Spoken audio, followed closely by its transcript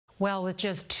Well, with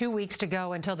just 2 weeks to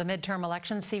go until the midterm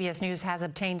elections, CBS News has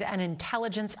obtained an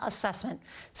intelligence assessment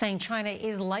saying China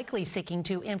is likely seeking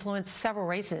to influence several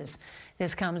races.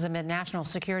 This comes amid national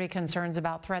security concerns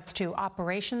about threats to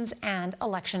operations and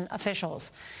election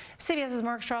officials. CBS's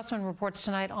Mark Strassmann reports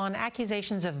tonight on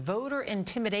accusations of voter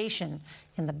intimidation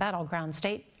in the battleground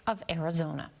state of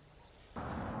Arizona.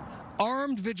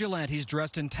 Armed vigilantes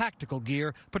dressed in tactical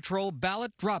gear patrol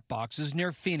ballot drop boxes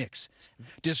near Phoenix.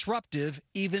 Disruptive,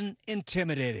 even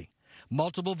intimidating.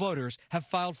 Multiple voters have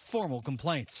filed formal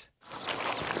complaints.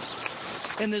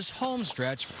 In this home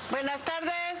stretch Buenas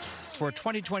tardes. for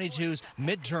 2022's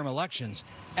midterm elections,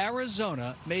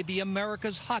 Arizona may be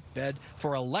America's hotbed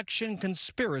for election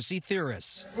conspiracy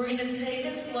theorists. We're going to take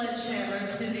a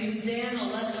sledgehammer to these damn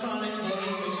electronic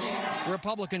voting machines.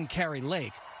 Republican Carrie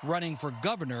Lake, running for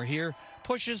governor here,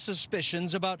 pushes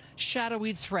suspicions about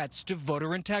shadowy threats to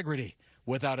voter integrity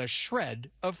without a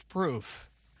shred of proof.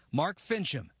 Mark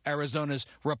Fincham, Arizona's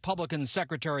Republican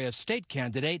Secretary of State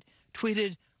candidate,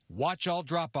 tweeted, "Watch all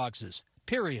drop boxes,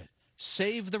 period.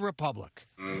 Save the republic."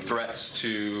 Threats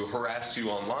to harass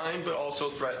you online, but also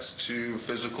threats to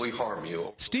physically harm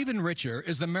you. Stephen Richer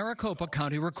is the Maricopa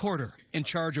County recorder in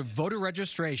charge of voter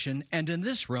registration and in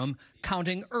this room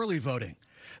counting early voting.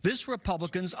 This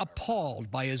Republican's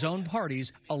appalled by his own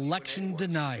party's election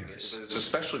deniers. It's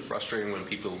especially frustrating when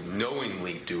people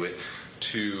knowingly do it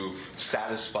to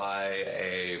satisfy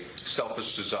a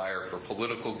selfish desire for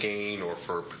political gain or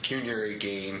for pecuniary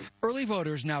gain. Early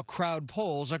voters now crowd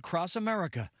polls across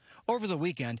America. Over the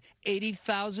weekend,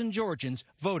 80,000 Georgians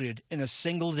voted in a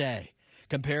single day.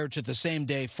 Compared to the same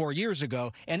day 4 years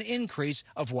ago, an increase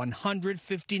of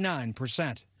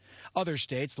 159%. Other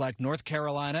states like North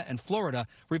Carolina and Florida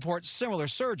report similar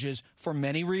surges for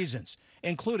many reasons,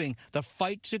 including the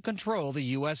fight to control the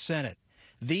U.S. Senate.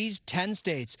 These 10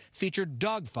 states featured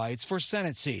dogfights for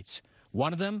Senate seats.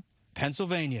 One of them,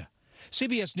 Pennsylvania.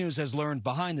 CBS News has learned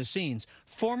behind the scenes,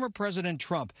 former President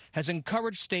Trump has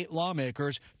encouraged state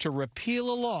lawmakers to repeal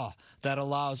a law that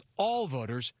allows all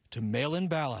voters to mail in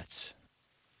ballots.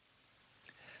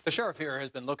 The sheriff here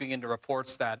has been looking into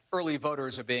reports that early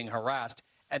voters are being harassed,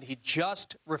 and he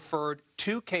just referred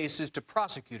 2 cases to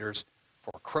prosecutors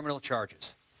for criminal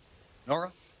charges.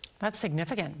 Norah? That's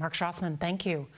significant. Mark Strassmann, thank you.